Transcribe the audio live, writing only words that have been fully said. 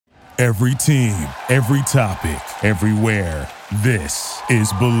Every team, every topic, everywhere. This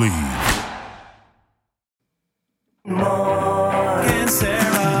is Believe. Mark and Sarah.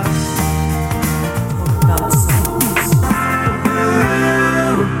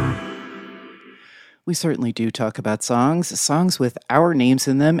 We certainly do talk about songs with our names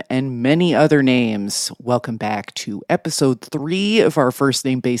in them, and many other names. Welcome back to episode 3 of our First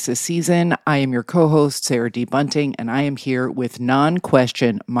Name Basis season. I am your co-host, Sarah D. Bunting, and I am here with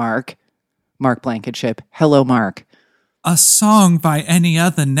non-question Mark Blankenship. Hello, Mark. A song by any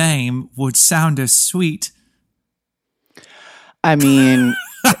other name would sound as sweet. I mean,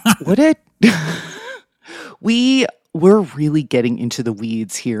 would it? We're really getting into the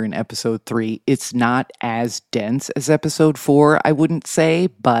weeds here in episode 3. It's not as dense as episode 4, I wouldn't say,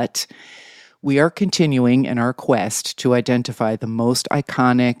 but we are continuing in our quest to identify the most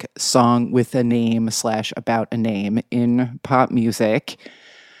iconic song with a name / about a name in pop music.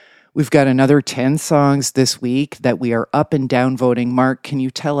 We've got another 10 songs this week that we are up and down voting. Mark, can you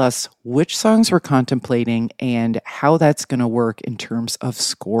tell us which songs we're contemplating and how that's going to work in terms of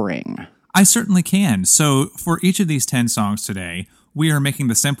scoring? I certainly can. So for each of these 10 songs today, we are making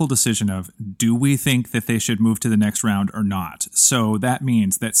the simple decision of, do we think that they should move to the next round or not? So that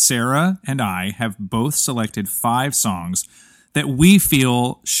means that Sarah and I have both selected 5 songs that we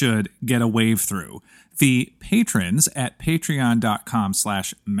feel should get a wave through. The patrons at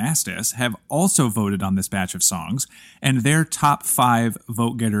patreon.com/Mastis have also voted on this batch of songs, and their top 5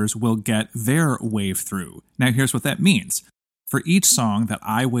 vote getters will get their wave through. Now here's what that means. For each song that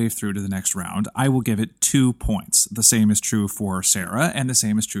I wave through to the next round, I will give it 2 points. The same is true for Sarah, and the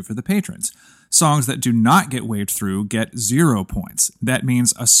same is true for the patrons. Songs that do not get waved through get 0 points. That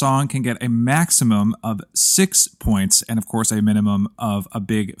means a song can get a maximum of 6 points, and of course a minimum of a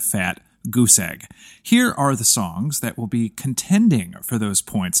big fat goose egg. Here are the songs that will be contending for those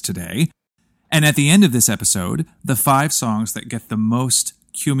points today. And at the end of this episode, the 5 songs that get the most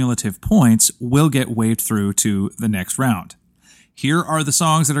cumulative points will get waved through to the next round. Here are the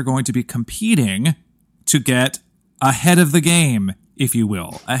songs that are going to be competing to get ahead of the game, if you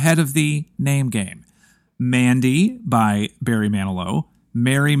will, ahead of the name game. Mandy by Barry Manilow,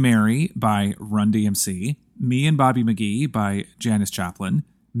 Mary Mary by Run DMC, Me and Bobby McGee by Janis Joplin,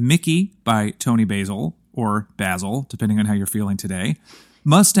 Mickey by Tony Basil, or Basil, depending on how you're feeling today,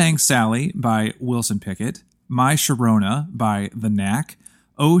 Mustang Sally by Wilson Pickett, My Sharona by The Knack,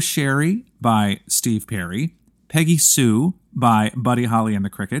 Oh Sherry by Steve Perry, Peggy Sue by Buddy Holly and the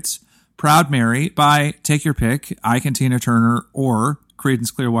Crickets, Proud Mary by Take Your Pick, Ike and Tina Turner, or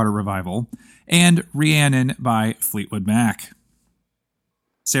Creedence Clearwater Revival, and Rhiannon by Fleetwood Mac.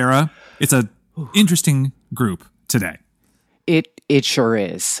 Sarah, it's an interesting group today. It sure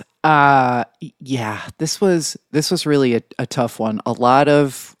is. Yeah, this was really a tough one. A lot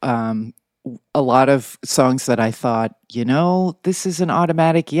of songs that I thought, this is an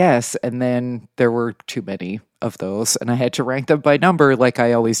automatic yes, and then there were too many of those, and I had to rank them by number like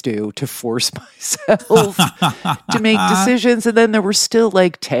I always do to force myself to make decisions, and then there were still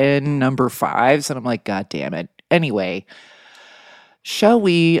like 10 number 5s, and I'm like, God damn it. Anyway, shall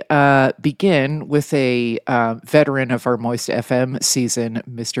we begin with a veteran of our Moist FM season,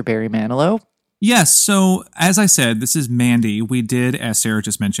 Mr. Barry Manilow? Yes, so as I said, this is Mandy. We did, as Sarah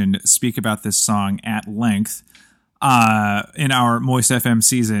just mentioned, speak about this song at length in our Moist FM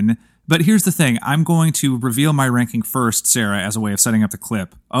season. But here's the thing. I'm going to reveal my ranking first, Sarah, as a way of setting up the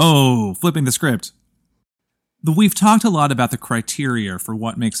clip. Oh, flipping the script. We've talked a lot about the criteria for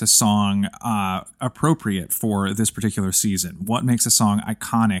what makes a song appropriate for this particular season. What makes a song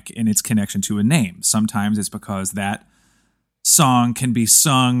iconic in its connection to a name. Sometimes it's because that song can be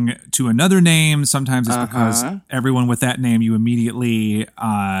sung to another name. Sometimes it's because everyone with that name, you immediately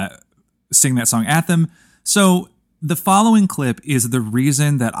sing that song at them. So the following clip is the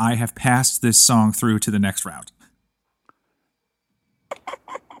reason that I have passed this song through to the next round.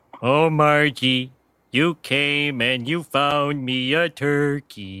 Oh, Margie, you came and you found me a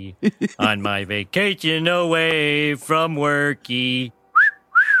turkey on my vacation away from worky.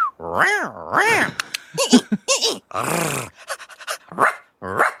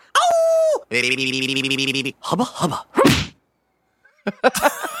 Hubba hubba.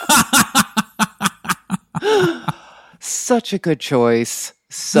 Such a good choice.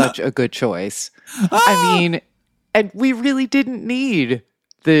 Such a good choice. I mean, and we really didn't need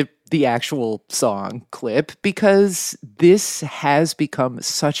the actual song clip because this has become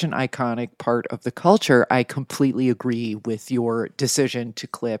such an iconic part of the culture. I completely agree with your decision to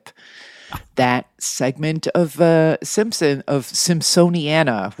clip that segment of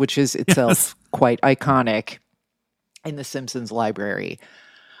Simpsoniana, which is itself quite iconic in the Simpsons library.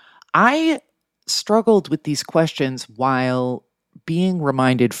 I struggled with these questions while being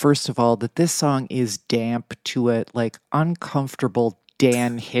reminded, first of all, that this song is damp to a like uncomfortable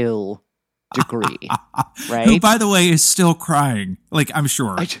Dan Hill degree, Who, right? by the way, is still crying. Like, I'm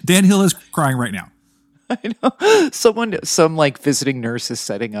sure. Dan Hill is crying right now. I know some like visiting nurse is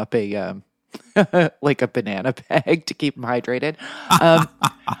setting up a like a banana bag to keep him hydrated.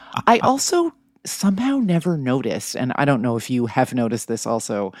 I also somehow never noticed, and I don't know if you have noticed this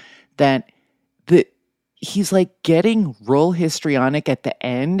also, that he's like getting real histrionic at the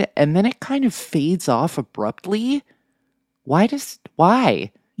end, and then it kind of fades off abruptly. Why did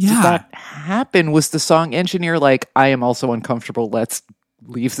that happen? Was the song engineer like, I am also uncomfortable, let's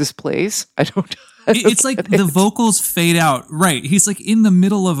leave this place? I don't It's like the vocals fade out. Right. He's like in the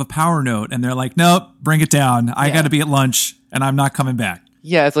middle of a power note and they're like, nope, bring it down. I got to be at lunch and I'm not coming back.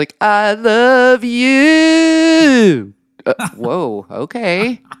 Yeah, it's like, I love you. Whoa,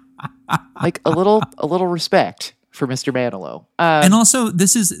 okay. Like a little respect for Mr. Manilow. And also,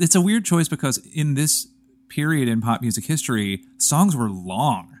 it's a weird choice because in this period in pop music history, songs were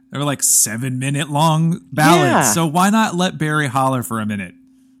long. They were like 7-minute long ballads. Yeah. So why not let Barry holler for a minute?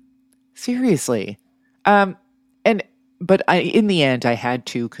 Seriously. In the end, I had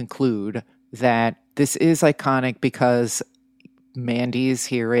to conclude that this is iconic because Mandy's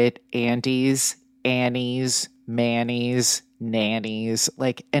hear it, Andy's, Annie's, Manny's, nannies,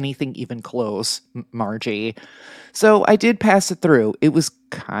 like anything even close, Margie. So I did pass it through. It was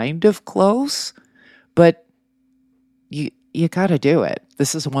kind of close, but you gotta do it.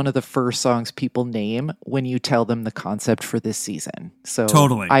 This is one of the first songs people name when you tell them the concept for this season. So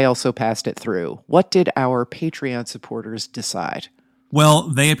totally. I also passed it through. What did our Patreon supporters decide? Well,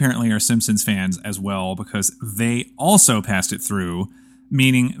 they apparently are Simpsons fans as well because they also passed it through,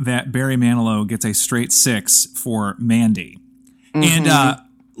 meaning that Barry Manilow gets a straight 6 for Mandy. Mm-hmm. And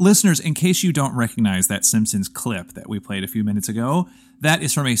listeners, in case you don't recognize that Simpsons clip that we played a few minutes ago, that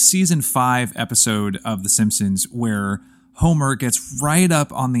is from a season 5 episode of The Simpsons where Homer gets right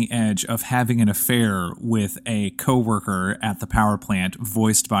up on the edge of having an affair with a coworker at the power plant,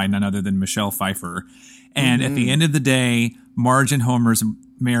 voiced by none other than Michelle Pfeiffer. And at the end of the day, Marge and Homer's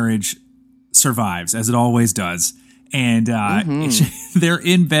marriage survives, as it always does. And they're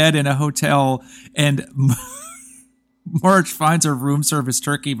in bed in a hotel, and Marge finds a room service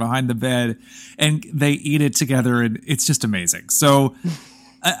turkey behind the bed, and they eat it together, and it's just amazing. So,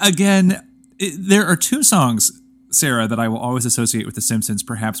 again, there are 2 songs, Sarah, that I will always associate with The Simpsons,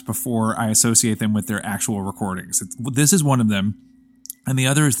 perhaps before I associate them with their actual recordings. This is one of them, and the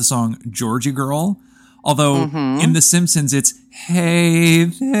other is the song Georgie Girl. Although in The Simpsons, it's, hey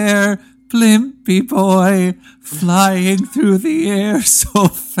there, Blimpy boy, flying through the air, so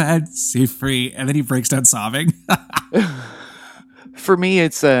fancy free. And then he breaks down sobbing. For me,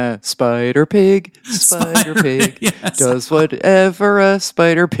 it's Spider Pig. Spider Pig yes. does whatever a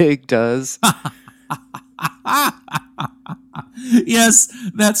Spider Pig does. Yes,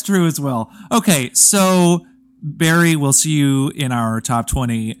 that's true as well. Okay, so Barry, we'll see you in our top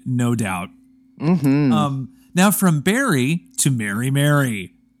 20, no doubt. Mm-hmm. Now from Barry to Mary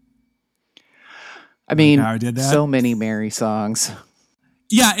Mary. I mean, how I did that? So many Mary songs.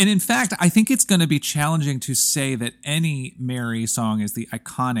 Yeah, and in fact, I think it's going to be challenging to say that any Mary song is the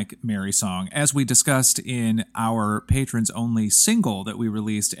iconic Mary song, as we discussed in our patrons-only single that we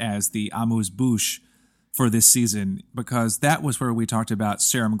released as the Amuse-Bouche for this season, because that was where we talked about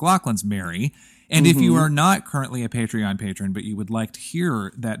Sarah McLachlan's Mary. And if you are not currently a Patreon patron, but you would like to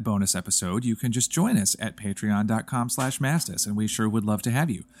hear that bonus episode, you can just join us at patreon.com/Mastis, and we sure would love to have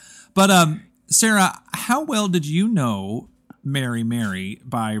you. But Sarah, how well did you know Mary Mary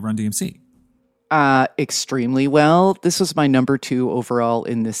by Run DMC? Extremely well. This was my number 2 overall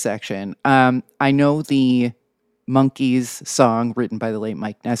in this section. I know the Monkees song written by the late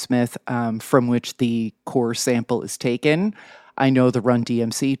Mike Nesmith, from which the core sample is taken. I know the Run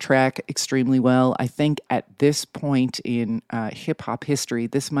DMC track extremely well. I think at this point in hip-hop history,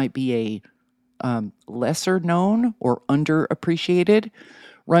 this might be a lesser known or underappreciated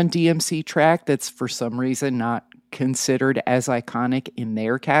Run DMC track that's for some reason not considered as iconic in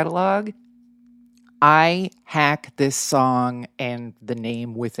their catalog. I hack this song and the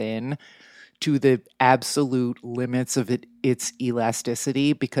name within to the absolute limits of its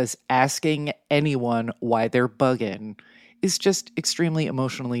elasticity, because asking anyone why they're bugging is just extremely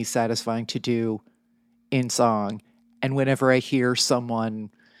emotionally satisfying to do in song. And whenever I hear someone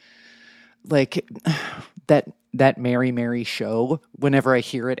like that Mary Mary show, whenever I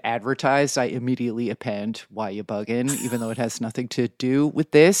hear it advertised, I immediately append why you buggin', even though it has nothing to do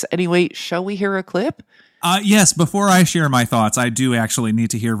with this. Anyway, shall we hear a clip? Yes, before I share my thoughts, I do actually need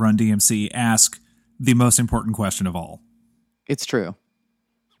to hear Run DMC ask the most important question of all. It's true.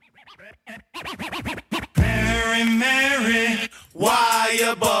 Mary, Mary, why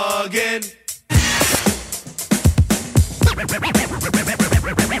you bugging?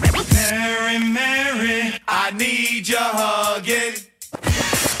 Mary, Mary, I need your hugging.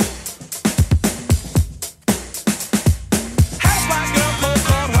 How's my girl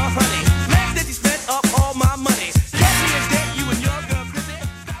called her honey? Man, that he spent up all my money. Catch me in debt, you and your girl Chrissy.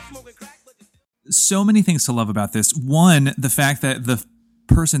 Stop smoking crack, but So many things to love about this. One, the fact that the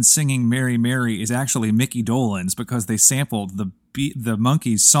person singing Mary, Mary is actually Mickey Dolenz because they sampled the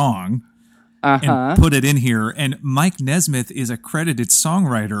Monkees song and put it in here. And Mike Nesmith is a credited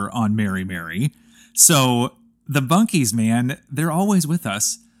songwriter on Mary, Mary. So the Monkees, man, they're always with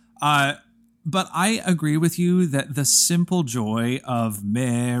us. But I agree with you that the simple joy of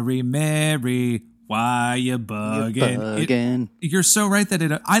Mary, Mary, why you bugging? You're so right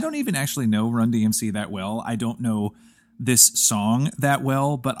that I don't even actually know Run DMC that well. I don't know this song that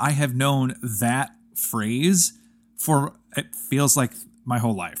well, but I have known that phrase for, it feels like my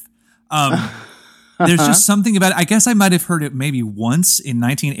whole life. There's just something about it. I guess I might have heard it maybe once in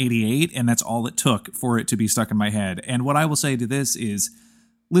 1988, and that's all it took for it to be stuck in my head. And what I will say to this is,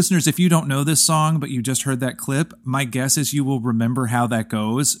 listeners, if you don't know this song, but you just heard that clip, my guess is you will remember how that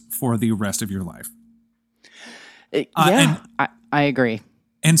goes for the rest of your life. I agree.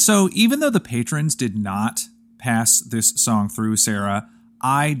 And so even though the patrons did not pass this song through, Sarah,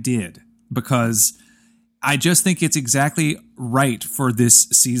 I did, because I just think it's exactly right for this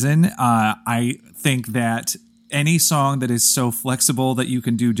season. I think that any song that is so flexible that you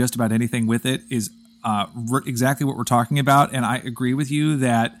can do just about anything with it is exactly what we're talking about. And I agree with you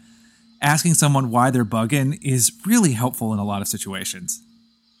that asking someone why they're bugging is really helpful in a lot of situations.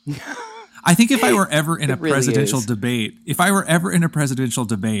 I think if I were ever in a presidential debate,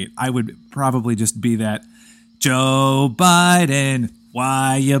 I would probably just be that, Joe Biden,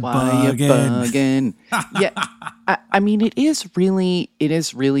 why you bugging? Yeah, I mean, it is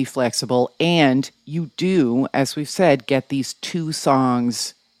really flexible, and you do, as we've said, get these two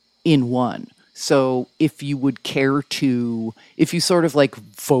songs in one. So if you would care to, if you sort of like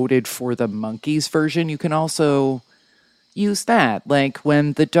voted for the Monkees version, you can also use that. Like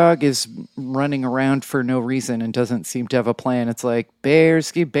when the dog is running around for no reason and doesn't seem to have a plan, it's like,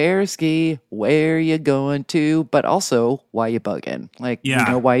 Bearsky, where you going to? But also, why you bugging? Like, you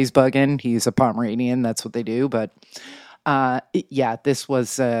know why he's bugging? He's a Pomeranian. That's what they do. But this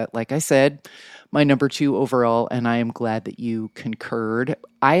was, like I said, my number 2 overall, and I am glad that you concurred.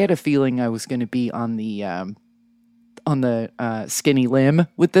 I had a feeling I was going to be on the skinny limb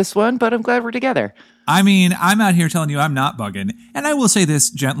with this one, but I'm glad we're together. I mean, I'm out here telling you I'm not bugging. And I will say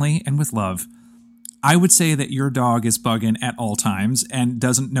this gently and with love. I would say that your dog is bugging at all times and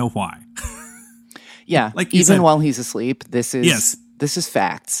doesn't know why. Yeah, like even said, while he's asleep, this is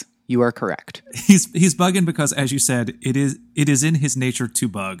facts. You are correct. He's bugging because, as you said, it is in his nature to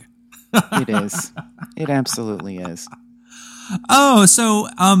bug. It is. It absolutely is. Oh, so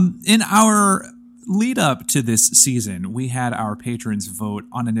in our lead up to this season, we had our patrons vote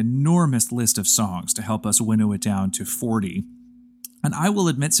on an enormous list of songs to help us winnow it down to 40. And I will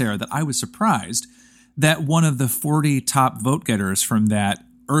admit, Sarah, that I was surprised that one of the 40 top vote getters from that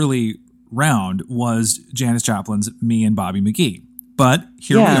early round was Janis Joplin's Me and Bobby McGee. But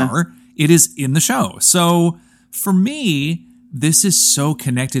here we are. It is in the show. So for me, this is so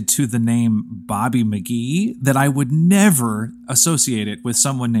connected to the name Bobby McGee that I would never associate it with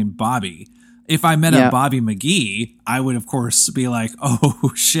someone named Bobby. If I met a Bobby McGee, I would, of course, be like,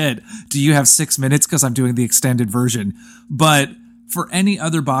 oh, shit, do you have 6 minutes? Because I'm doing the extended version. But for any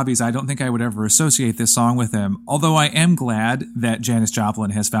other Bobbies, I don't think I would ever associate this song with him. Although I am glad that Janis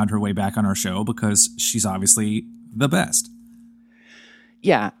Joplin has found her way back on our show because she's obviously the best.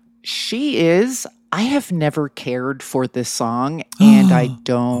 Yeah, she is. I have never cared for this song, and I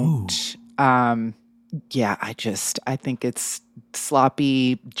don't. I think it's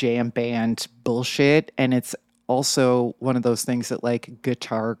sloppy jam band bullshit, and it's also one of those things that, like,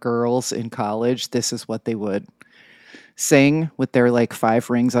 guitar girls in college, this is what they would sing with their like 5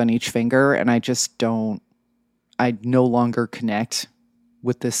 rings on each finger, and I no longer connect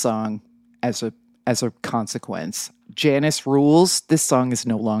with this song as a consequence. Janis rules. This song is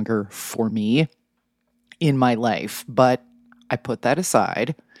no longer for me in my life, but I put that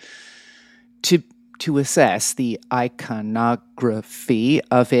aside to assess the iconography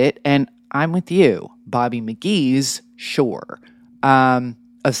of it, and I'm with you. Bobby McGee's, sure. A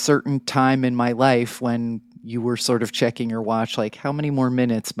certain time in my life when you were sort of checking your watch, like, how many more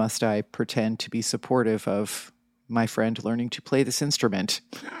minutes must I pretend to be supportive of my friend learning to play this instrument?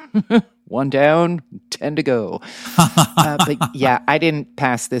 1 down, 10 to go. But yeah, I didn't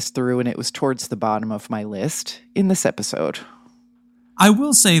pass this through, and it was towards the bottom of my list in this episode. I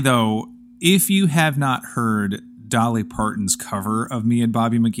will say, though, if you have not heard Dolly Parton's cover of Me and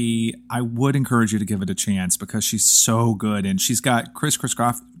Bobby McGee, I would encourage you to give it a chance because she's so good. And she's got Chris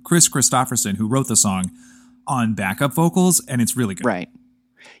Christopherson, who wrote the song, on backup vocals, and it's really good. Right.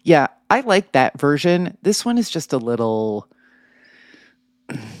 Yeah, I like that version. This one is just a little,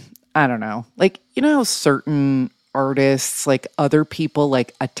 I don't know. Like, you know, certain artists, like other people,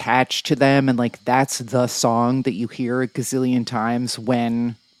 like attach to them, and like that's the song that you hear a gazillion times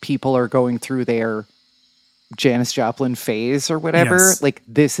when people are going through their Janis Joplin phase or whatever. Yes. Like,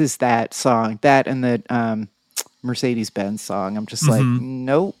 this is that song, that and the Mercedes-Benz song. I'm just like,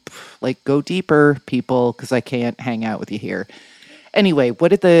 nope, like go deeper, people, because I can't hang out with you here. Anyway, what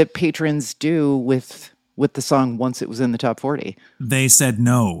did the patrons do with the song once it was in the top 40? They said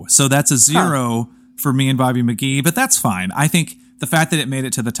no. So that's a 0 for Me and Bobby McGee, but that's fine. I think the fact that it made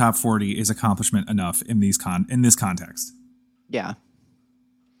it to the top 40 is accomplishment enough in this context. Yeah.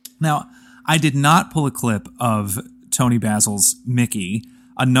 Now, I did not pull a clip of Tony Basil's Mickey,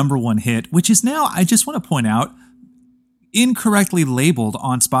 a number 1 hit, which is now, I just want to point out, incorrectly labeled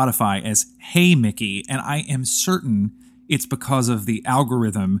on Spotify as Hey Mickey, and I am certain it's because of the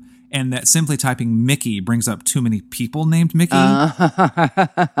algorithm and that simply typing Mickey brings up too many people named Mickey.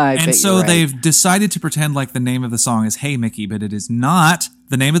 And so right. they've decided to pretend like the name of the song is Hey Mickey, but it is not.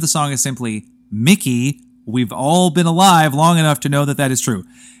 The name of the song is simply Mickey. We've all been alive long enough to know that that is true.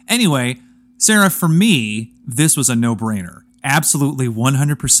 Anyway, Sarah, for me, this was a no-brainer. Absolutely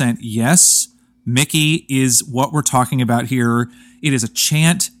 100% yes. Mickey is what we're talking about here. It is a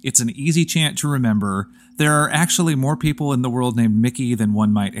chant. It's an easy chant to remember. There are actually more people in the world named Mickey than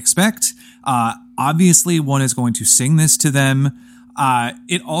one might expect. Obviously, one is going to sing this to them.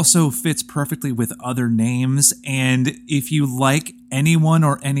 It also fits perfectly with other names. And if you like anyone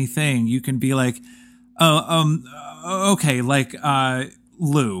or anything, you can be like, okay, like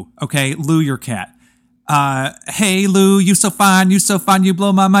Lou. Okay, Lou, your cat. Hey, Lou, you so fine, you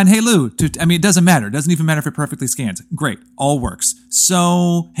blow my mind. Hey, Lou. I mean, it doesn't matter. It doesn't even matter if it perfectly scans. Great. All works.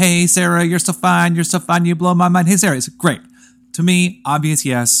 So, hey, Sarah, you're so fine, you blow my mind. Hey, Sarah, it's great. To me, obvious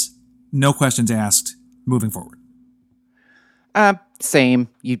yes. No questions asked. Moving forward. Same.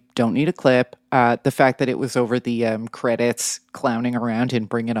 You don't need a clip. The fact that it was over the credits clowning around and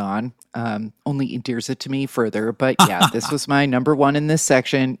Bring It On only endears it to me further. But yeah, this was my number 1 in this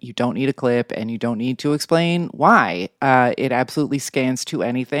section. You don't need a clip, and you don't need to explain why. It absolutely scans to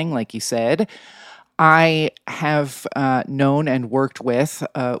anything, like you said. I have known and worked with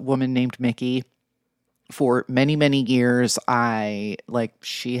a woman named Mickey for many, many years.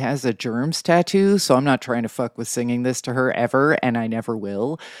 She has a germs tattoo, so I'm not trying to fuck with singing this to her ever, and I never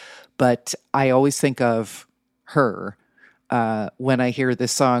will. But I always think of her when I hear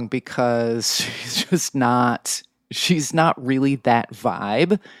this song because she's not really that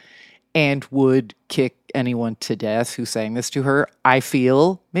vibe and would kick anyone to death who sang this to her. I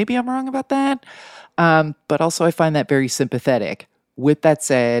feel, maybe I'm wrong about that, but also I find that very sympathetic. With that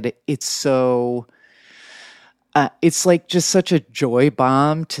said, it's so... it's like just such a joy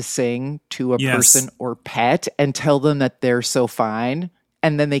bomb to sing to a person or pet and tell them that they're so fine.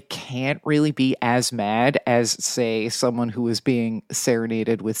 And then they can't really be as mad as, say, someone who is being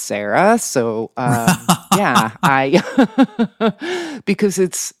serenaded with Sarah. So, yeah, because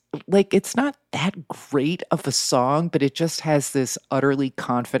it's like, it's not that great of a song, but it just has this utterly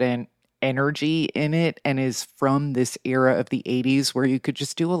confident energy in it and is from this era of the 80s where you could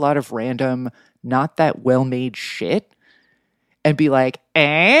just do a lot of random, not that well-made shit and be like,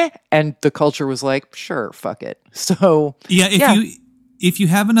 and the culture was like, sure, fuck it. So if you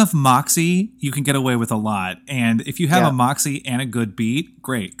have enough moxie, you can get away with a lot. And if you have a moxie and a good beat,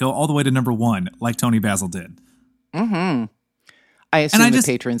 great. Go all the way to number 1, like Tony Basil did. Mm-hmm. I assume the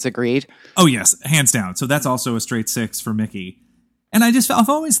patrons agreed. Oh, yes, hands down. So that's also a straight 6 for Mickey. And I've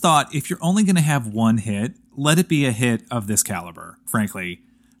always thought if you're only going to have one hit, let it be a hit of this caliber, frankly.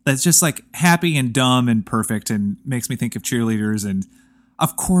 That's just like happy and dumb and perfect and makes me think of cheerleaders. And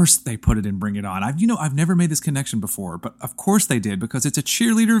of course they put it in Bring It On. I've never made this connection before, but of course they did because it's a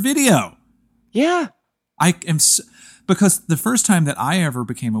cheerleader video. Yeah. Because the first time that I ever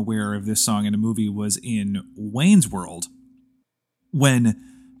became aware of this song in a movie was in Wayne's World when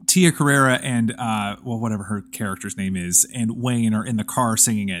Tia Carrera and, whatever her character's name is, and Wayne are in the car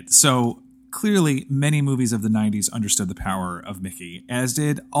singing it. So clearly many movies of the 90s understood the power of Mickey, as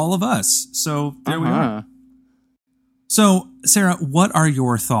did all of us. So there we are. So, Sarah, what are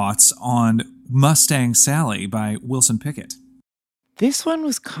your thoughts on Mustang Sally by Wilson Pickett? This one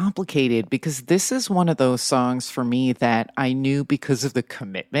was complicated because this is one of those songs for me that I knew because of the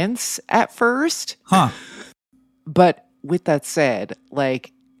commitments at first. Huh. But with that said,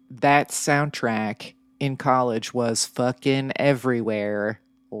 like, that soundtrack in college was fucking everywhere,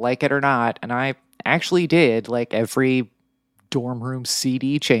 like it or not. And I actually did, like, every dorm room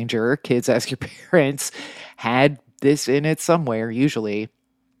CD changer, Kids Ask Your Parents, had this in it somewhere, usually.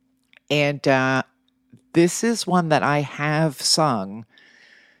 And this is one that I have sung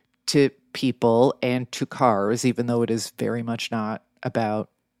to people and to cars, even though it is very much not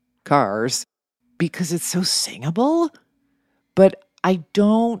about cars, because it's so singable. But I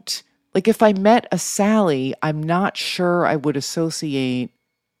don't, like, if I met a Sally, I'm not sure I would associate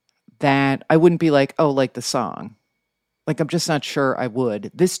that. I wouldn't be like, oh, like the song. Like, I'm just not sure I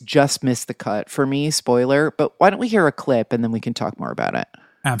would. This just missed the cut for me, spoiler. But why don't we hear a clip and then we can talk more about it?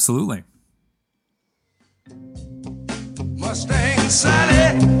 Absolutely. Mustang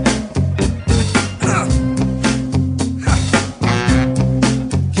Sally.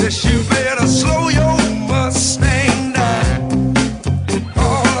 Guess you better slow your Mustang down.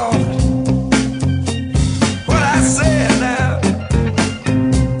 Oh Lord, what I said now.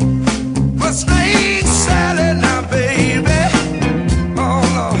 Mustang Sally now, baby. Oh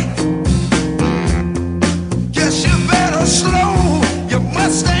Lord, guess you better slow your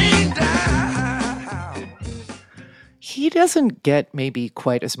Mustang down. He doesn't get maybe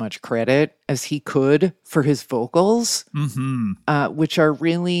quite as much credit as he could for his vocals, which are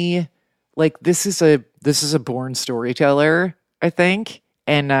really, like, this is a born storyteller, I think.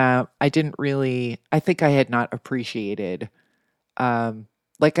 And I think I had not appreciated,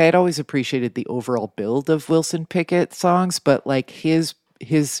 like, I had always appreciated the overall build of Wilson Pickett songs, but like his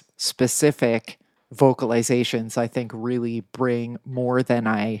specific vocalizations, I think, really bring more than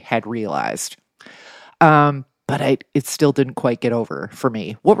I had realized. But it still didn't quite get over for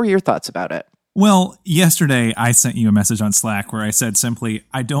me. What were your thoughts about it? Well, yesterday I sent you a message on Slack where I said simply,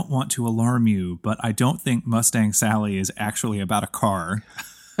 I don't want to alarm you, but I don't think Mustang Sally is actually about a car.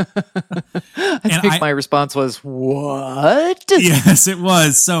 I think my response was, what? Yes, it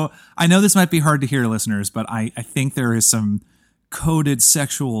was. So I know this might be hard to hear, listeners, but I think there is some coded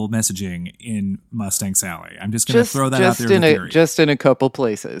sexual messaging in Mustang Sally. I'm just going to throw that out there in theory. Just in a couple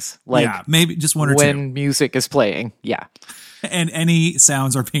places. Like, yeah, maybe just one or when two. music is playing. Yeah. And any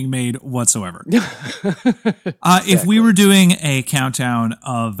sounds are being made whatsoever. If we were doing a countdown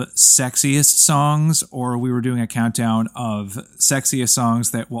of sexiest songs, or we were doing a countdown of sexiest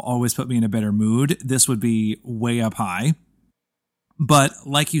songs that will always put me in a better mood, this would be way up high. But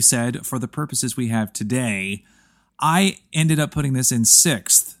like you said, for the purposes we have today, I ended up putting this in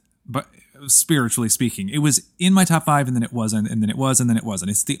sixth, but spiritually speaking, it was in my top five, and then it wasn't, and then it was, and then it wasn't.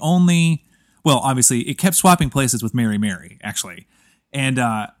 It's the only, well, obviously it kept swapping places with Mary Mary, actually. And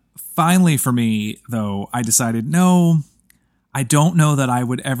finally for me, though, I decided, no, I don't know that I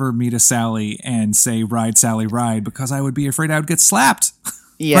would ever meet a Sally and say, ride, Sally, ride, because I would be afraid I would get slapped,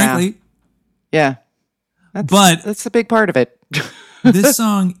 Yeah. frankly. Yeah. But that's a big part of it. this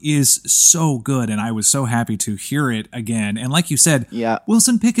song is so good, and I was so happy to hear it again. And like you said, Yeah.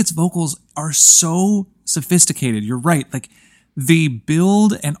 Wilson Pickett's vocals are so sophisticated. You're right. Like, the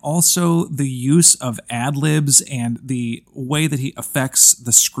build and also the use of ad-libs and the way that he affects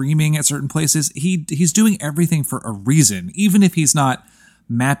the screaming at certain places, he's doing everything for a reason, even if he's not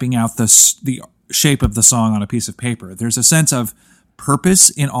mapping out the shape of the song on a piece of paper. There's a sense of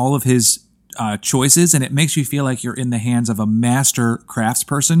purpose in all of his choices, and it makes you feel like you're in the hands of a master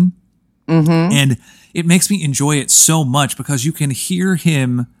craftsperson. Mm-hmm. And it makes me enjoy it so much because you can hear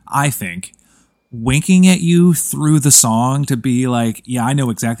him, I think, winking at you through the song to be like, yeah, I know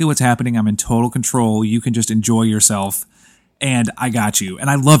exactly what's happening. I'm in total control. You can just enjoy yourself, and I got you. And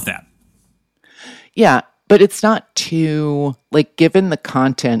I love that. Yeah, but it's not too, like, given the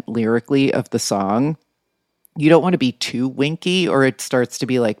content lyrically of the song, you don't want to be too winky, or it starts to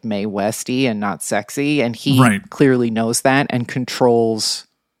be like Mae Westy and not sexy. And he clearly knows that and controls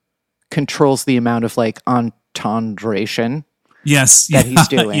the amount of, like, entendration that he's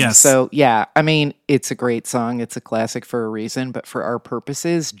doing. Yes. So yeah, I mean, it's a great song. It's a classic for a reason, but for our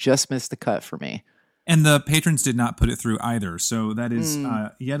purposes, just missed the cut for me. And the patrons did not put it through either. So that is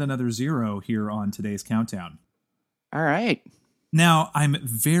yet another 0 here on today's countdown. All right. Now, I'm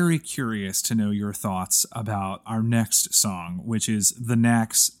very curious to know your thoughts about our next song, which is The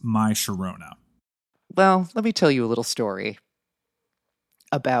Knack's My Sharona. Well, let me tell you a little story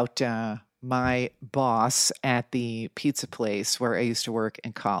about my boss at the pizza place where I used to work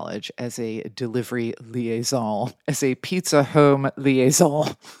in college as a delivery liaison, as a pizza home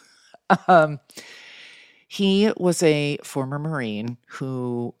liaison. He was a former Marine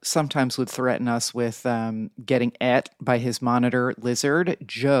who sometimes would threaten us with getting et by his monitor lizard,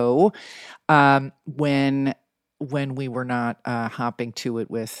 Joe, when we were not hopping to it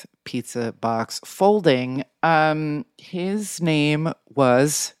with pizza box folding. His name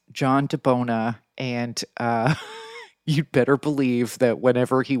was John DeBona, and you'd better believe that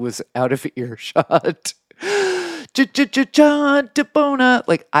whenever he was out of earshot, John DeBona,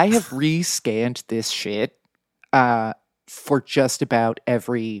 like, I have rescanned this shit for just about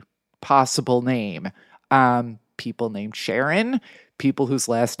every possible name. People named Sharon, people whose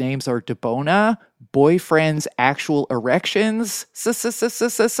last names are DeBona, boyfriend's actual erections, such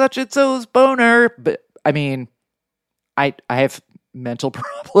and so's boner. But I mean, I have mental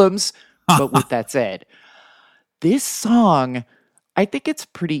problems. But with that said, this song, I think it's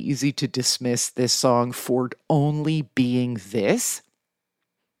pretty easy to dismiss this song for only being this.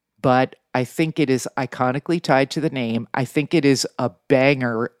 But I think it is iconically tied to the name. I think it is a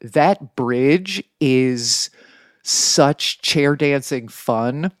banger. That bridge is such chair dancing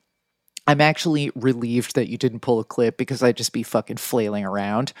fun. I'm actually relieved that you didn't pull a clip because I'd just be fucking flailing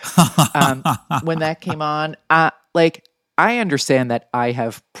around. When that came on, like, I understand that I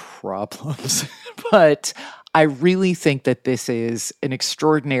have problems, but I really think that this is an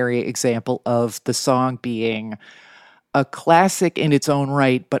extraordinary example of the song being a classic in its own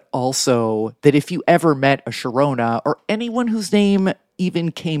right, but also that if you ever met a Sharona or anyone whose name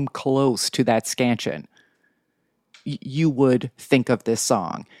even came close to that scansion, you would think of this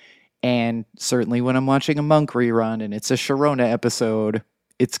song. And certainly when I'm watching a Monk rerun and it's a Sharona episode,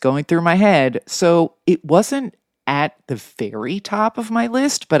 it's going through my head. So it wasn't at the very top of my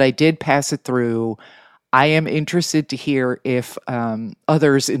list, but I did pass it through. I am interested to hear if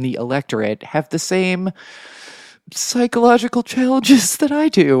others in the electorate have the same psychological challenges that I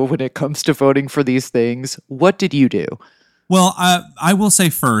do when it comes to voting for these things. What did you do? Well, I will say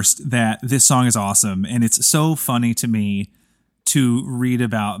first that this song is awesome, and it's so funny to me to read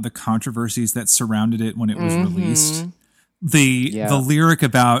about the controversies that surrounded it when it was released. The lyric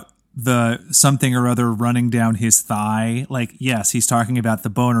about the something or other running down his thigh, like, yes, he's talking about the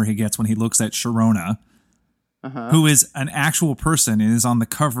boner he gets when he looks at Sharona, who is an actual person and is on the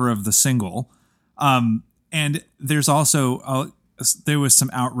cover of the single. And there's also, there was some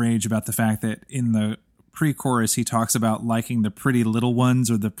outrage about the fact that in the pre-chorus, he talks about liking the pretty little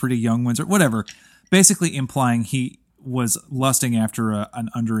ones or the pretty young ones or whatever, basically implying he was lusting after an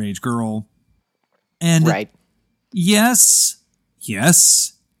underage girl. And yes,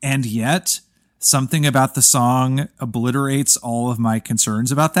 and yet something about the song obliterates all of my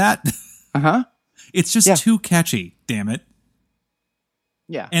concerns about that. It's just too catchy, damn it.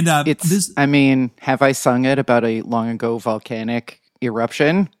 Yeah. And I mean, have I sung it about a long ago volcanic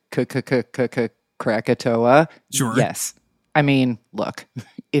eruption? Krakatoa? Sure. Yes. I mean, look,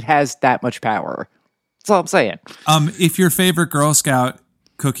 it has that much power. That's all I'm saying. If your favorite Girl Scout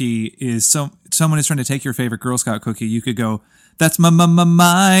cookie is someone is trying to take your favorite Girl Scout cookie, you could go, that's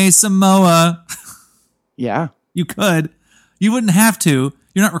my Samoa. Yeah. You could. You wouldn't have to.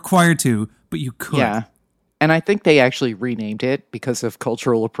 You're not required to, but you could. Yeah. And I think they actually renamed it because of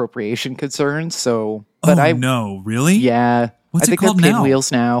cultural appropriation concerns. So, but no, really? Yeah. What's I it think called they're now?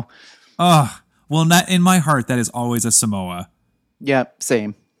 Pinwheels now. Oh, well, not in my heart. That is always a Samoa. Yeah,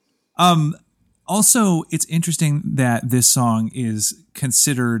 same. Also, it's interesting that this song is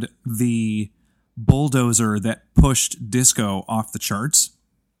considered the bulldozer that pushed disco off the charts.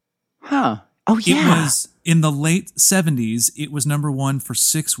 Huh. Oh, yeah. It was in the late 70s. It was number one for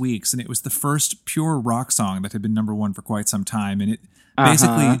 6 weeks, and it was the first pure rock song that had been number one for quite some time. And it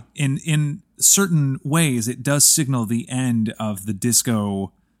basically, in certain ways, it does signal the end of the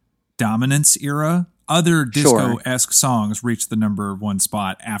disco dominance era. Other disco-esque songs reached the number one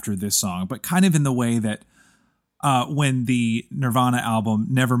spot after this song, but kind of in the way that when the Nirvana album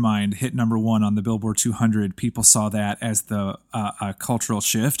Nevermind hit number one on the Billboard 200, people saw that as the cultural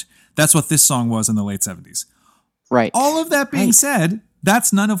shift. That's what this song was in the late 70s. Right. All of that being said,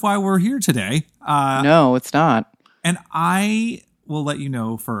 that's none of why we're here today. No, it's not. And I will let you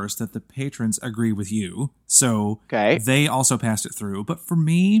know first that the patrons agree with you. So they also passed it through. But for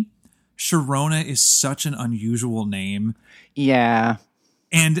me, Sharona is such an unusual name. Yeah.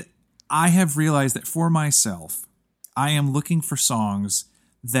 And I have realized that for myself, I am looking for songs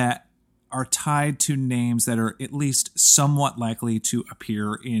that are tied to names that are at least somewhat likely to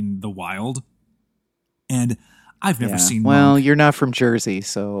appear in the wild. And I've never seen Well, Monk. you're not from Jersey,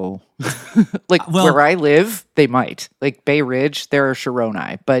 so like Well- where I live, they might. Like Bay Ridge, there are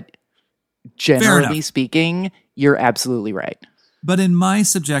Sharonai, but generally enough. speaking, you're absolutely right. But in my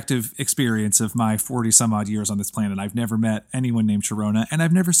subjective experience of my 40 some odd years on this planet, I've never met anyone named Sharona, and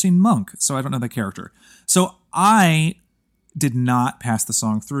I've never seen Monk, so I don't know that character. So I did not pass the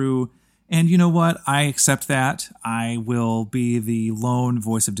song through, and you know what? I accept that. I will be the lone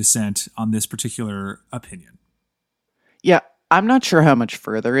voice of dissent on this particular opinion. Yeah, I'm not sure how much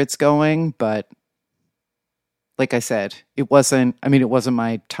further it's going, but like I said, it wasn't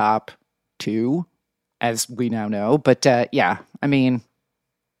my top 2, as we now know. But yeah, I mean,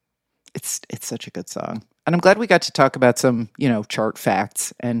 it's such a good song. And I'm glad we got to talk about some, chart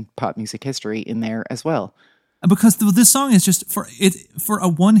facts and pop music history in there as well. Because this song is just for a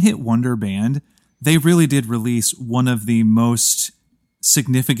one-hit wonder band, they really did release one of the most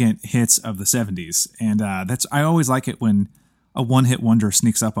significant hits of the 70s. And I always like it when a one-hit wonder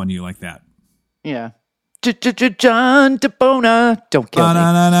sneaks up on you like that. Yeah. John DeBona. Don't kill me.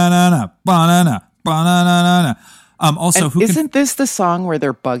 Ba-na-na-na-na, ba-na-na, ba-na-na-na-na. Also, And isn't this the song where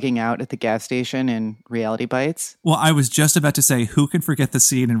they're bugging out at the gas station in Reality Bites? Well, I was just about to say, who can forget the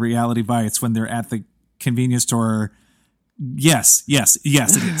scene in Reality Bites when they're at the convenience store? Yes,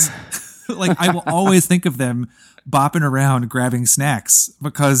 it is. Like, I will always think of them bopping around grabbing snacks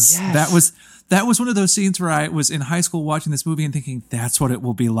because Yes. that was one of those scenes where I was in high school watching this movie and thinking, that's what it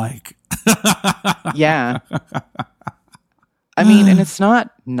will be like. Yeah. I mean, and it's not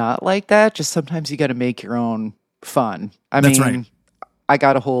like that. Just sometimes you got to make your own fun. That's right. I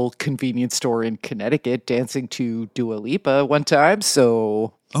got a whole convenience store in Connecticut dancing to Dua Lipa one time.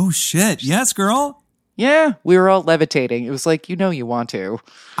 So Oh, shit. Yes, girl. yeah, we were all levitating. It was like, you want to.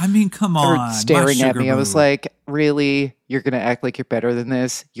 I mean, come They on. were my staring at sugar me. I was boo. like, really? You're going to act like you're better than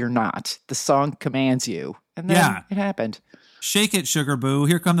this? You're not. The song commands you. And then Yeah. it happened. Shake it, sugar boo.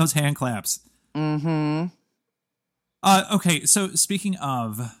 Here come those hand claps. Mm-hmm. Okay, so speaking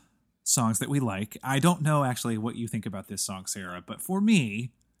of songs that we like, I don't know actually what you think about this song, Sarah, but for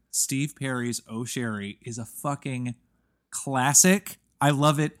me, Steve Perry's Oh Sherry is a fucking classic. I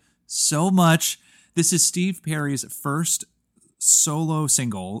love it so much. This is Steve Perry's first solo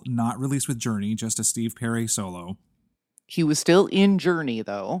single, not released with Journey, just a Steve Perry solo. He was still in Journey,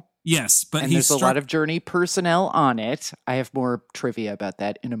 though. Yes, but And there's a lot of Journey personnel on it. I have more trivia about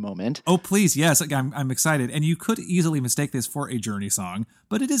that in a moment. Oh, please, yes, I'm excited. And you could easily mistake this for a Journey song,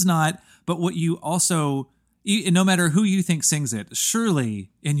 but it is not. But what you also, no matter who you think sings it, surely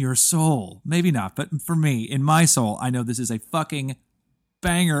in your soul, maybe not, but for me, in my soul, I know this is a fucking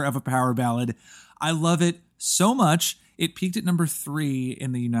banger of a power ballad. I love it so much. It peaked at number 3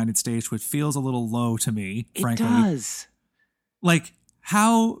 in the United States, which feels a little low to me, frankly. It does. Like,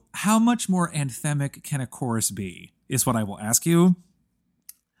 how much more anthemic can a chorus be, is what I will ask you.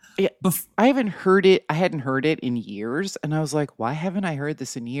 Yeah, I hadn't heard it in years, and I was like, why haven't I heard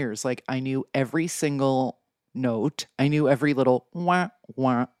this in years? Like, I knew every single note. I knew every little wah,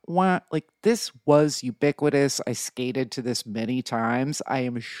 wah, wah. Like, this was ubiquitous. I skated to this many times. I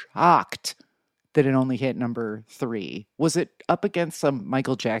am shocked that it only hit number 3. Was it up against some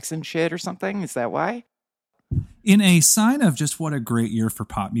Michael Jackson shit or something? Is that why? In a sign of just what a great year for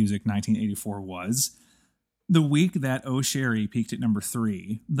pop music 1984 was, the week that Oh Sherry peaked at number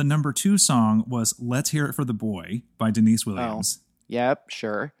 3, the number 2 song was Let's Hear It for the Boy by Denise Williams. Yep,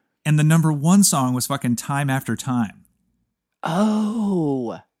 sure. And the number 1 song was fucking Time After Time.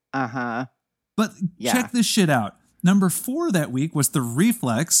 Oh, uh-huh. But Yeah. check this shit out. Number 4 that week was The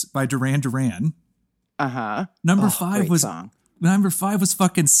Reflex by Duran Duran. Uh-huh. Number Oh, 5 great was song. Number 5 was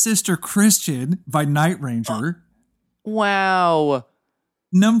fucking Sister Christian by Night Ranger. Wow.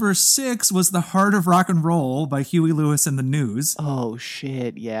 Number 6 was The Heart of Rock and Roll by Huey Lewis and the News. Oh,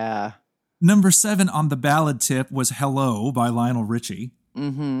 shit, yeah. Number 7 on the ballad tip was Hello by Lionel Richie.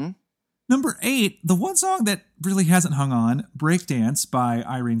 Mm-hmm. Number 8, the one song that really hasn't hung on, Breakdance by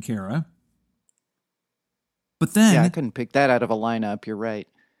Irene Cara. But then, Yeah, I couldn't pick that out of a lineup. You're right.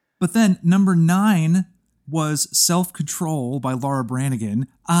 But then number 9 was Self-Control by Laura Branigan.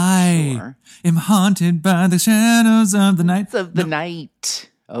 I Sure. am haunted by the shadows of the night. Of the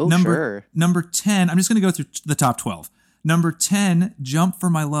night. Oh, number, sure. Number 10, I'm just going to go through the top 12. Number 10, Jump for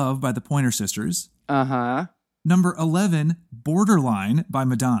My Love by the Pointer Sisters. Uh-huh. Number 11, Borderline by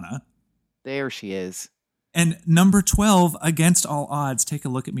Madonna. There she is. And number 12, Against All Odds, Take a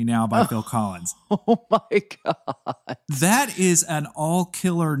Look at Me Now by Phil Collins. Oh, my God. That is an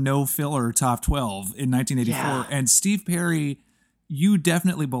all-killer, no-filler top 12 in 1984. Yeah. And Steve Perry, you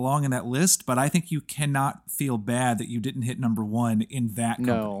definitely belong in that list, but I think you cannot feel bad that you didn't hit number 1 in that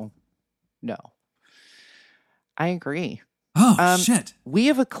company. No. I agree. Oh, shit. We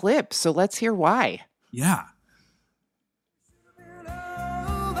have a clip, so let's hear why. Yeah.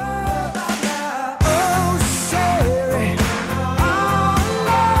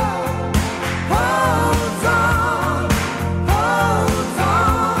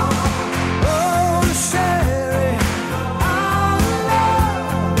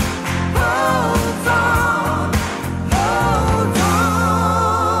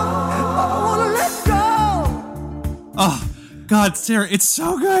 Oh, God, Sarah, it's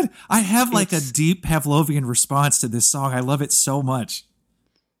so good. I have like a deep Pavlovian response to this song. I love it so much.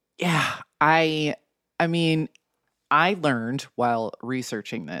 Yeah, I mean, I learned while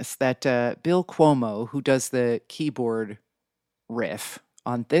researching this that Bill Cuomo, who does the keyboard riff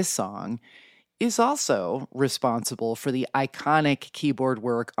on this song, is also responsible for the iconic keyboard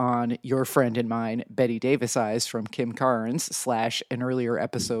work on Your Friend and Mine, Betty Davis Eyes from Kim Carnes / an earlier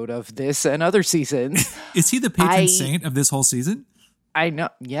episode of this and other seasons. Is he the patron saint of this whole season? I know.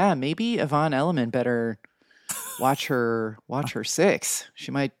 Yeah, maybe Yvonne Elliman better watch her 6. She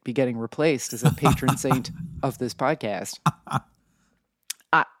might be getting replaced as a patron saint of this podcast.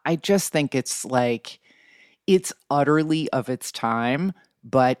 I just think it's like, it's utterly of its time,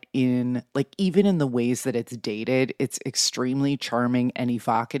 but in like, even in the ways that it's dated, it's extremely charming and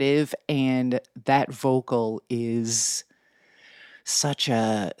evocative. And that vocal is such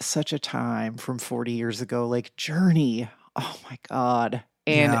a time from 40 years ago, like Journey. Oh my God.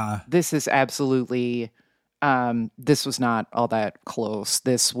 And this is absolutely, this was not all that close.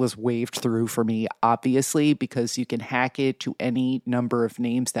 This was waved through for me, obviously, because you can hack it to any number of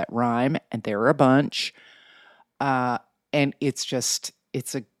names that rhyme, and there are a bunch. And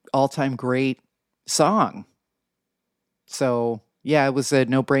it's an all-time great song. So yeah, it was a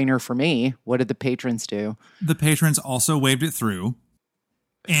no-brainer for me. What did the patrons do? The patrons also waved it through.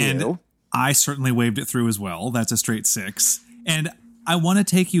 And Ew. I certainly waved it through as well. That's a straight 6. And I want to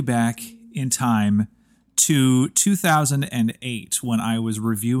take you back in time to 2008 when I was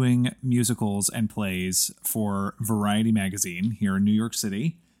reviewing musicals and plays for Variety magazine here in New York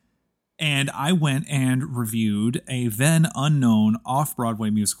City. And I went and reviewed a then unknown off-Broadway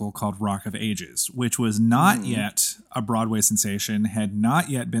musical called Rock of Ages, which was not yet a Broadway sensation, had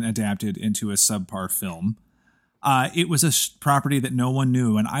not yet been adapted into a subpar film. It was a property that no one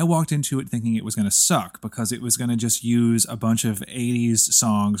knew, and I walked into it thinking it was going to suck because it was going to just use a bunch of 80s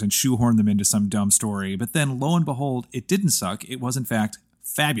songs and shoehorn them into some dumb story. But then, lo and behold, it didn't suck. It was, in fact,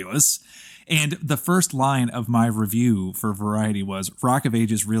 fabulous. And the first line of my review for Variety was, Rock of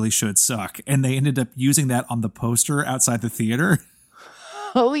Ages really should suck. And they ended up using that on the poster outside the theater.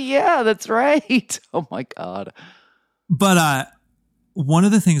 Oh yeah, that's right. Oh my God. But one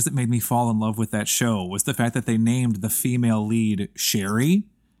of the things that made me fall in love with that show was the fact that they named the female lead Sherry.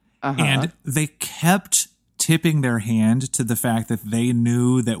 And they kept tipping their hand to the fact that they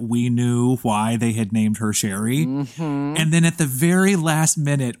knew that we knew why they had named her Sherry. And then at the very last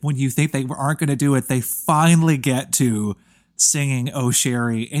minute, when you think they aren't going to do it, they finally get to singing Oh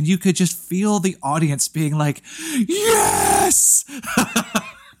Sherry. And you could just feel the audience being like, yes!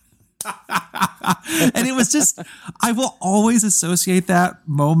 And it was just, I will always associate that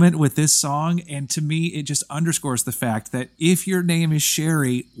moment with this song. And to me, it just underscores the fact that if your name is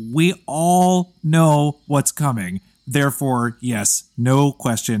Sherry, we all know what's coming. Therefore, yes, no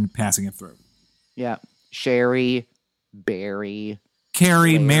question, passing it through. Yeah. Sherry, Barry,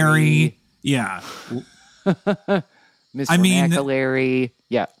 Carrie, Larry. Mary. Yeah. Mr. I mean- McAlery.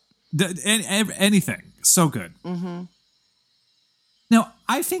 Yeah. Anything. So good. Now,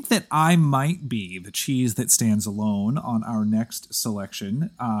 I think that I might be the cheese that stands alone on our next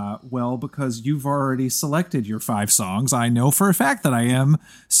selection. Well, because you've already selected your 5 songs. I know for a fact that I am.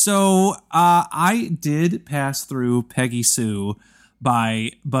 So I did pass through Peggy Sue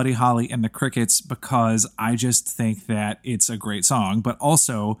by Buddy Holly and the Crickets because I just think that it's a great song, but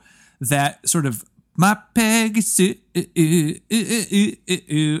also that sort of my Peggy Sue.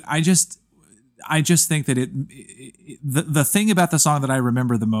 I just think that the thing about the song that I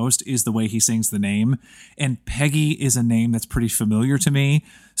remember the most is the way he sings the name. And Peggy is a name that's pretty familiar to me.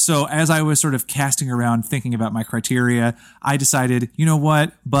 So as I was sort of casting around thinking about my criteria, I decided, you know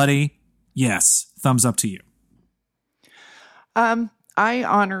what, buddy? Yes. Thumbs up to you. I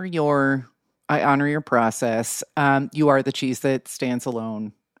honor your process. You are the cheese that stands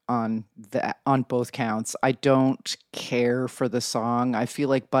alone on both counts. I don't care for the song. I feel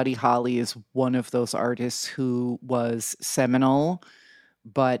like Buddy Holly is one of those artists who was seminal,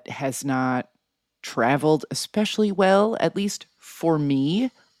 but has not traveled especially well, at least for me.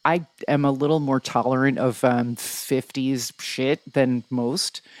 I am a little more tolerant of 50s shit than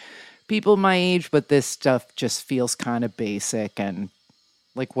most people my age, but this stuff just feels kind of basic and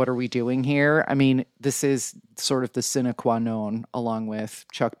like, what are we doing here? I mean, this is sort of the sine qua non, along with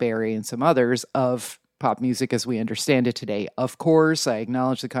Chuck Berry and some others, of pop music as we understand it today. Of course, I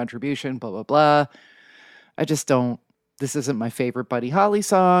acknowledge the contribution, blah, blah, blah. I just don't, this isn't my favorite Buddy Holly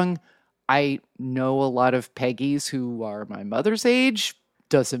song. I know a lot of Peggies who are my mother's age.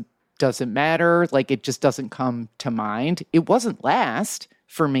 Doesn't matter. Like, it just doesn't come to mind. It wasn't last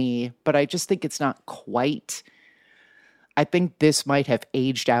for me, but I just think it's not quite. I think this might have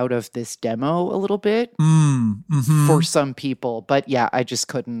aged out of this demo a little bit for some people. But yeah, I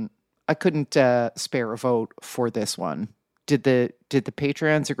couldn't spare a vote for this one. Did the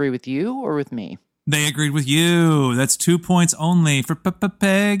Patreons agree with you or with me? They agreed with you. That's 2 points only for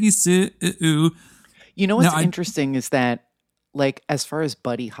Peggy Sue. You know what's interesting is that, like, as far as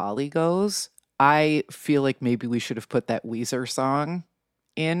Buddy Holly goes, I feel like maybe we should have put that Weezer song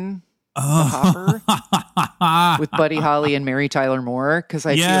in the hopper with Buddy Holly and Mary Tyler Moore, because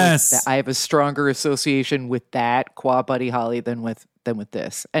I feel like that I have a stronger association with that qua Buddy Holly than with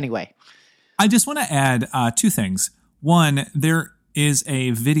this. Anyway, I just want to add two things. One, there is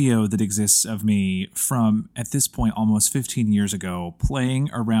a video that exists of me from, at this point, almost 15 years ago, playing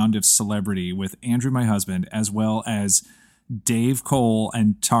a round of Celebrity with Andrew, my husband, as well as Dave Cole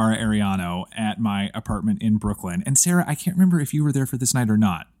and Tara Ariano at my apartment in Brooklyn. And Sarah, I can't remember if you were there for this night or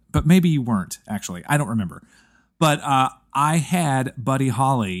not, but maybe you weren't, actually. I don't remember. But I had Buddy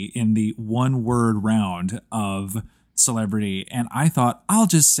Holly in the one-word round of Celebrity, and I thought, I'll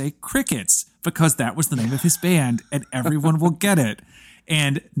just say Crickets, because that was the name of his band, and everyone will get it.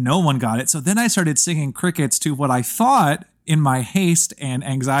 And no one got it. So then I started singing Crickets to what I thought, in my haste and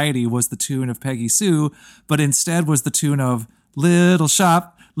anxiety, was the tune of Peggy Sue, but instead was the tune of Little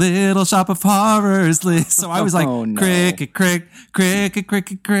Shop of Horrors. So I was like, cricket,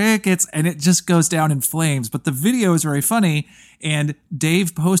 crickets, and it just goes down in flames. But the video is very funny, and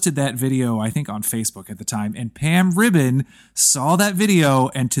Dave posted that video, I think, on Facebook at the time, and Pam Ribbon saw that video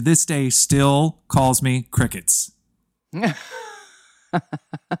and to this day still calls me Crickets.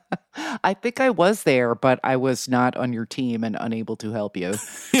 I think I was there, but I was not on your team and unable to help you.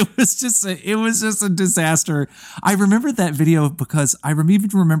 It was just a disaster. I remember that video because I even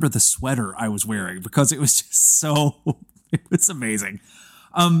remember the sweater I was wearing, because it was just it was amazing.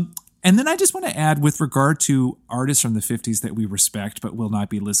 And then I just want to add, with regard to artists from the 50s that we respect but will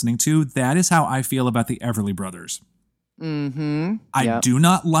not be listening to, that is how I feel about the Everly Brothers. Mm-hmm. I do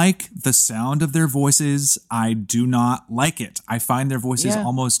not like the sound of their voices. I do not like it. I find their voices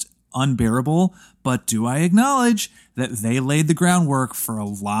almost unbearable, but do I acknowledge that they laid the groundwork for a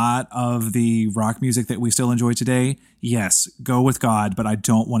lot of the rock music that we still enjoy today? Yes, go with God, but I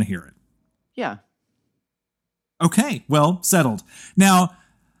don't want to hear it. Yeah. Okay, well, settled. Now,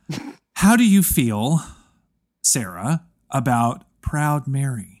 how do you feel, Sarah, about Proud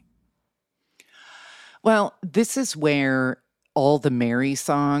Mary? Well, this is where all the Mary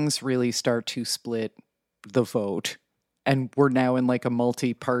songs really start to split the vote. And we're now in like a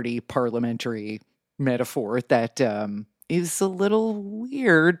multi-party parliamentary metaphor that is a little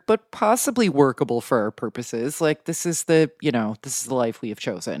weird, but possibly workable for our purposes. Like, this is the life we have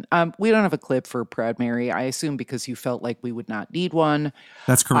chosen. We don't have a clip for Proud Mary, I assume, because you felt like we would not need one.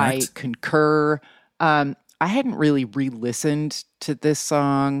 That's correct. I concur. I hadn't really re-listened to this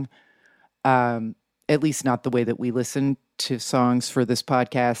song, at least not the way that we listen to songs for this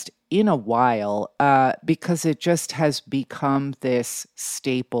podcast, in a while, because it just has become this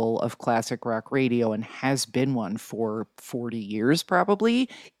staple of classic rock radio and has been one for 40 years probably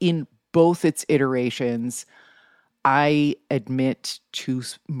in both its iterations. I admit to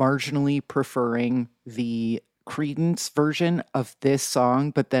marginally preferring the Creedence version of this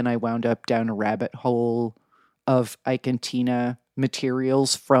song, but then I wound up down a rabbit hole of Ike and Tina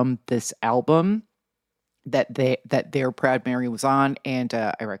materials from this album that their Proud Mary was on, and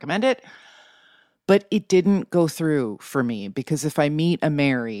I recommend it. But it didn't go through for me, because if I meet a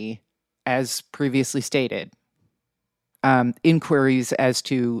Mary, as previously stated, inquiries as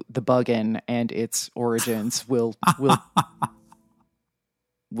to the Buggin' and its origins will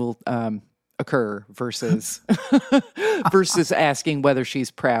occur versus asking whether she's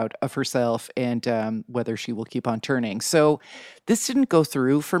proud of herself and whether she will keep on turning. So this didn't go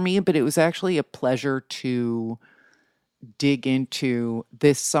through for me, but it was actually a pleasure to dig into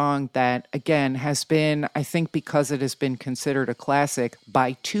this song that, again, has been, I think because it has been considered a classic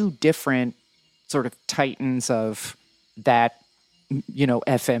by two different sort of titans of that,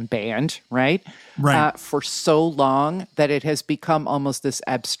 FM band, right? Right. For so long that it has become almost this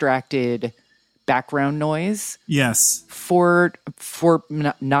abstracted background noise Yes. for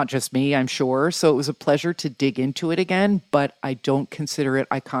not just me, I'm sure. So it was a pleasure to dig into it again, but I don't consider it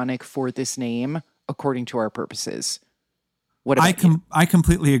iconic for this name according to our purposes. What about you? I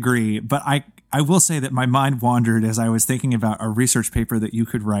completely agree, but I will say that my mind wandered as I was thinking about a research paper that you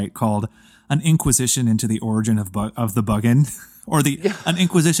could write called "An Inquisition into the Origin of the Buggin," or an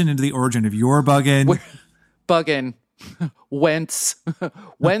Inquisition into the origin of your Buggin. Buggin. Whence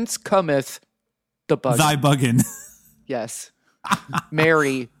cometh the Buggin? Thy Buggin. Yes.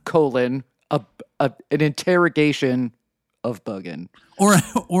 Mary, an interrogation of Buggin.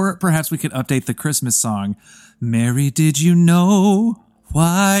 Or perhaps we could update the Christmas song. Mary, did you know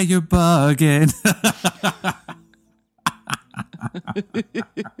why you're bugging?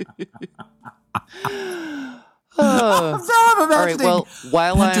 All right. Well,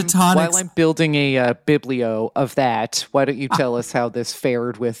 while I'm building a biblio of that, why don't you tell us how this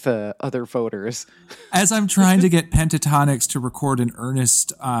fared with other voters? As I'm trying to get Pentatonics to record an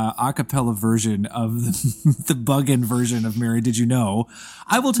earnest a cappella version of the Buggin version of Mary Did You Know,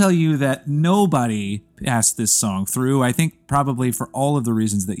 I will tell you that nobody passed this song through. I think probably for all of the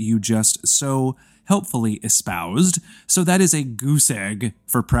reasons that you just so helpfully espoused. So that is a goose egg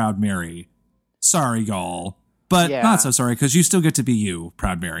for Proud Mary. Sorry, y'all. But not so sorry, because you still get to be you,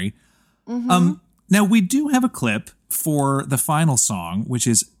 Proud Mary. Mm-hmm. Now, we do have a clip for the final song, which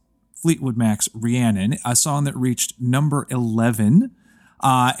is Fleetwood Mac's Rhiannon, a song that reached number 11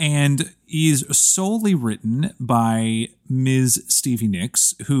 and is solely written by Ms. Stevie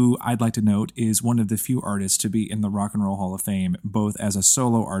Nicks, who I'd like to note is one of the few artists to be in the Rock and Roll Hall of Fame, both as a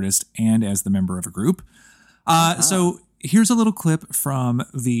solo artist and as the member of a group. So here's a little clip from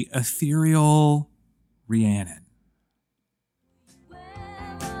the ethereal Rhiannon.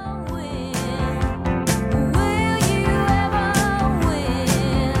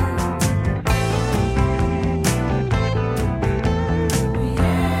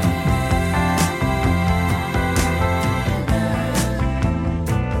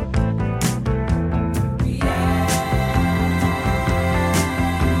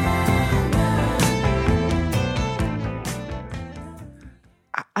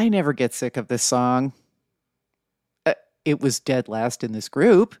 I never get sick of this song. It was dead last in this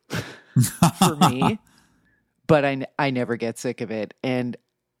group for me, but I never get sick of it. And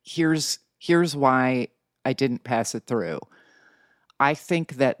here's why I didn't pass it through. I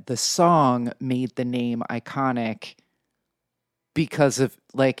think that the song made the name iconic because of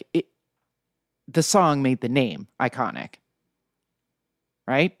the song made the name iconic,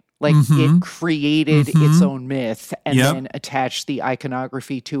 right? Like it created its own myth and then attached the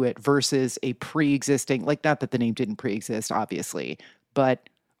iconography to it versus a pre-existing, like not that the name didn't pre-exist, obviously, but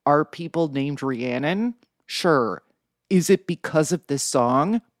are people named Rhiannon? Sure. Is it because of this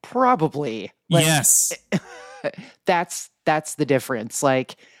song? Probably. Yes. That's the difference.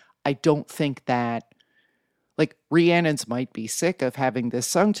 Like, I don't think that, like, Rhiannons might be sick of having this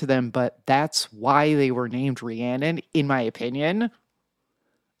sung to them, but that's why they were named Rhiannon, in my opinion.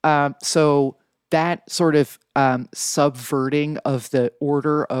 So that sort of subverting of the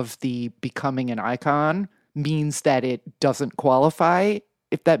order of the becoming an icon means that it doesn't qualify,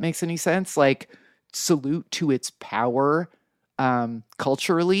 if that makes any sense. Like, salute to its power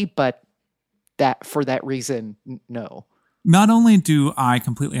culturally, but that for that reason, no. Not only do I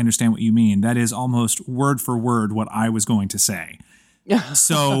completely understand what you mean, that is almost word for word what I was going to say.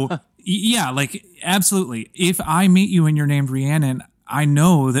 So, yeah, like, absolutely. If I meet you and you're named Rhiannon, I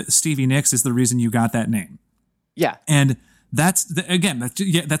know that Stevie Nicks is the reason you got that name. Yeah. And that's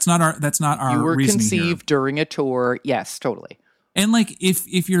not our You were reasoning conceived here. during a tour. Yes, totally. And like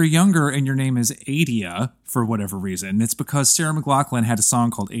if you're younger and your name is Adia for whatever reason, it's because Sarah McLachlan had a song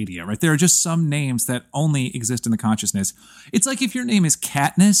called Adia, right? There are just some names that only exist in the consciousness. It's like if your name is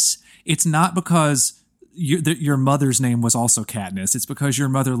Katniss, it's not because your mother's name was also Katniss. It's because your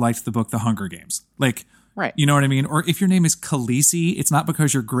mother liked the book The Hunger Games. Like, right. You know what I mean? Or if your name is Khaleesi, it's not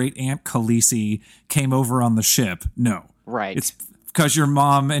because your great aunt Khaleesi came over on the ship. No. Right. It's because your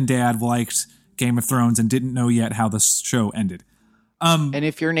mom and dad liked Game of Thrones and didn't know yet how the show ended. And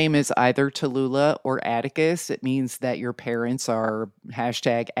if your name is either Tallulah or Atticus, it means that your parents are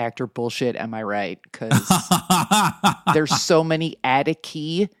 #actor bullshit. Am I right? Because there's so many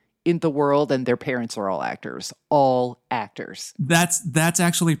Attici in the world, and their parents are all actors. All actors. That's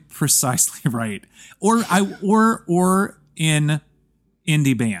actually precisely right. Or in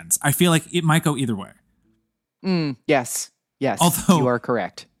indie bands. I feel like it might go either way. Yes. Although, you are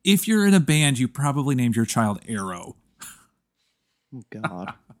correct. If you're in a band, you probably named your child Arrow. Oh,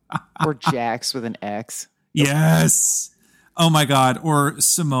 God. Or Jax with an X. Yes. Oh my God. Or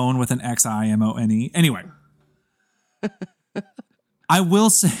Simone with an Ximone. Anyway. I will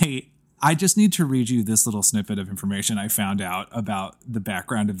say, I just need to read you this little snippet of information I found out about the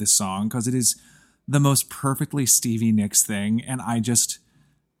background of this song, because it is the most perfectly Stevie Nicks thing, and it just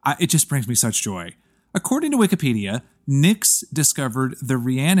brings me such joy. According to Wikipedia, Nicks discovered the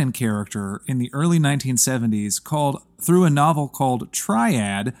Rhiannon character in the early 1970s through a novel called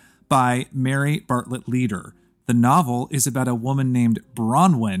Triad by Mary Bartlett Leader. The novel is about a woman named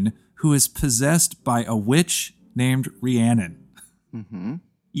Bronwyn who is possessed by a witch named Rhiannon. Mm-hmm.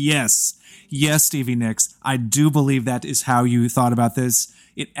 Yes, Stevie Nicks. I do believe that is how you thought about this.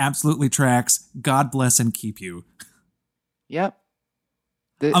 It absolutely tracks. God bless and keep you. Yep.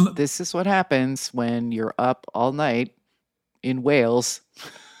 This is what happens when you're up all night in Wales,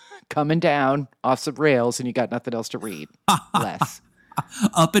 coming down off some rails, and you got nothing else to read. Less.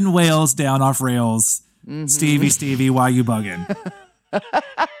 Up in Wales, down off rails. Mm-hmm. Stevie, why you bugging?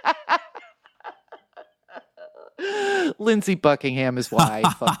 Lindsey Buckingham is why.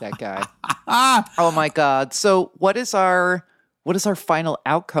 Fuck that guy. Oh my God. So what is our final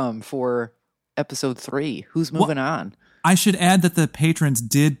outcome for episode 3? Who's moving on? I should add that the patrons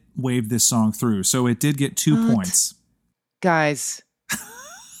did wave this song through, so it did get 2 points. Guys.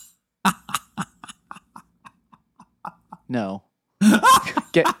 No.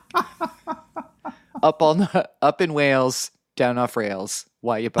 Get up in Wales, down off rails.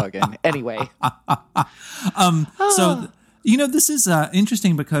 Why you bugging? Anyway. So, this is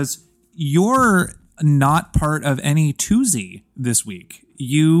interesting because you're not part of any twosie this week.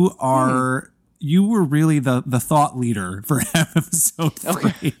 You were really the thought leader for episode 3.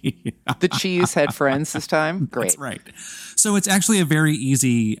 Okay. The cheese had friends this time? Great. That's right. So it's actually a very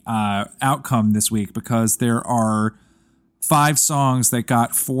easy outcome this week because there are 5 songs that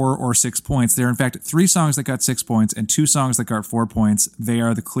got 4 or 6 points. There are, in fact, 3 songs that got 6 points and 2 songs that got 4 points. They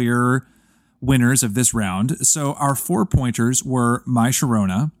are the clear winners of this round. So our 4-pointers were My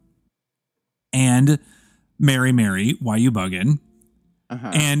Sharona and Mary Mary, Why You Buggin'?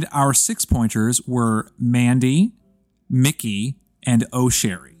 Uh-huh. And our 6-pointers were Mandy, Mickey, and Oh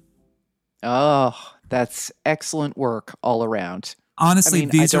Sherry. Oh, that's excellent work all around. Honestly,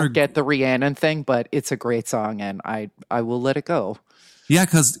 I don't get the Rhiannon thing, but it's a great song, and I will let it go. Yeah,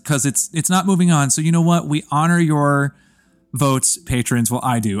 because it's not moving on. So you know what? We honor your votes, patrons. Well,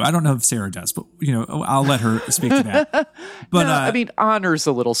 I do. I don't know if Sarah does, but I'll let her speak to that. But no, honor's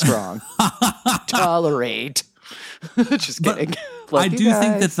a little strong. Tolerate. Just kidding. I do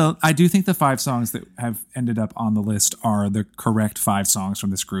think the 5 songs that have ended up on the list are the correct 5 songs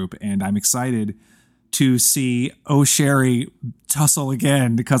from this group, and I'm excited to see Oh Sherry tussle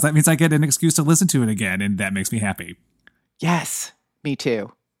again, because that means I get an excuse to listen to it again, and that makes me happy. Yes, me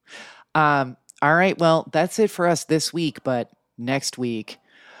too. All right, well, that's it for us this week, but next week,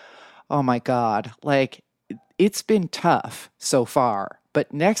 oh my God, it's been tough so far,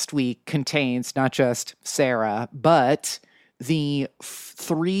 but next week contains not just Sarah, but the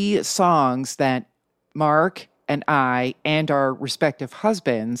 3 songs that Mark and I and our respective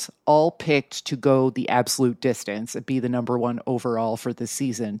husbands all picked to go the absolute distance and be the number 1 overall for this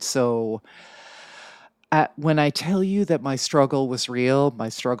season. So when I tell you that my struggle was real.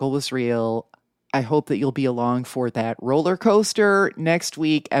 I hope that you'll be along for that roller coaster next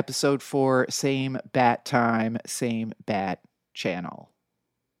week, episode 4, same bat time, same bat channel.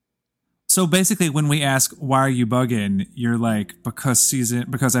 So basically, when we ask, why are you bugging? You're like,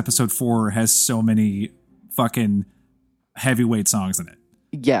 because episode 4 has so many fucking heavyweight songs in it.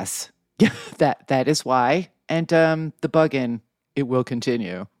 Yes. Yeah, that is why. And the bugging, it will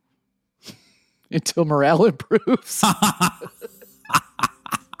continue until morale improves.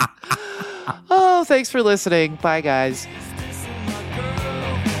 Oh, thanks for listening. Bye, guys.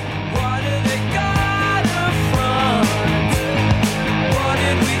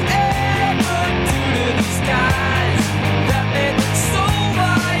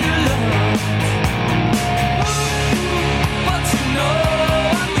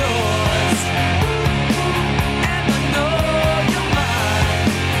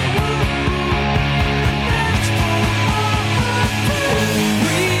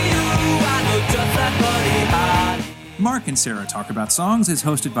 Mark and Sarah Talk About Songs is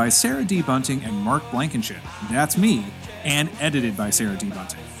hosted by Sarah D. Bunting and Mark Blankenship. That's me, and edited by Sarah D.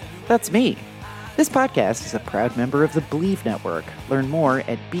 Bunting. That's me. This podcast is a proud member of the Believe Network. Learn more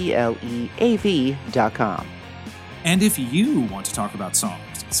at BLEAV.com. And if you want to talk about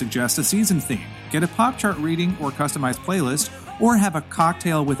songs, suggest a season theme, get a pop chart reading or customized playlist, or have a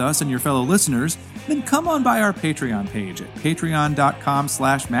cocktail with us and your fellow listeners, then come on by our Patreon page at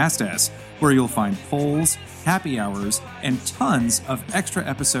patreon.com/mastas, where you'll find polls, happy hours, and tons of extra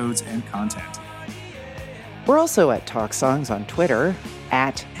episodes and content. We're also at Talk Songs on Twitter,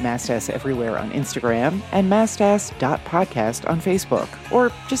 at Mastass Everywhere on Instagram, and mastass.podcast on Facebook.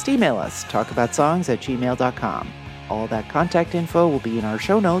 Or just email us, talkaboutsongs@gmail.com. All that contact info will be in our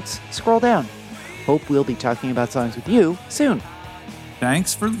show notes. Scroll down. Hope we'll be talking about songs with you soon.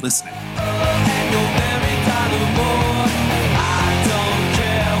 Thanks for listening.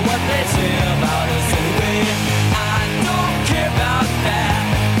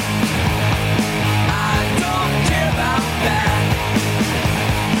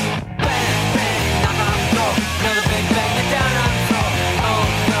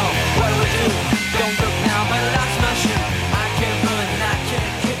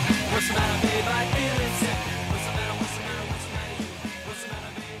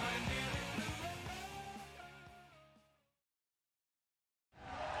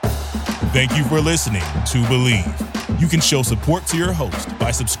 Thank you for listening to Believe. You can show support to your host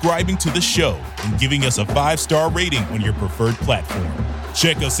by subscribing to the show and giving us a 5-star rating on your preferred platform.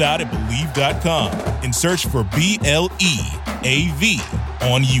 Check us out at Believe.com and search for BLEAV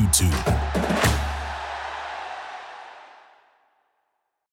on YouTube.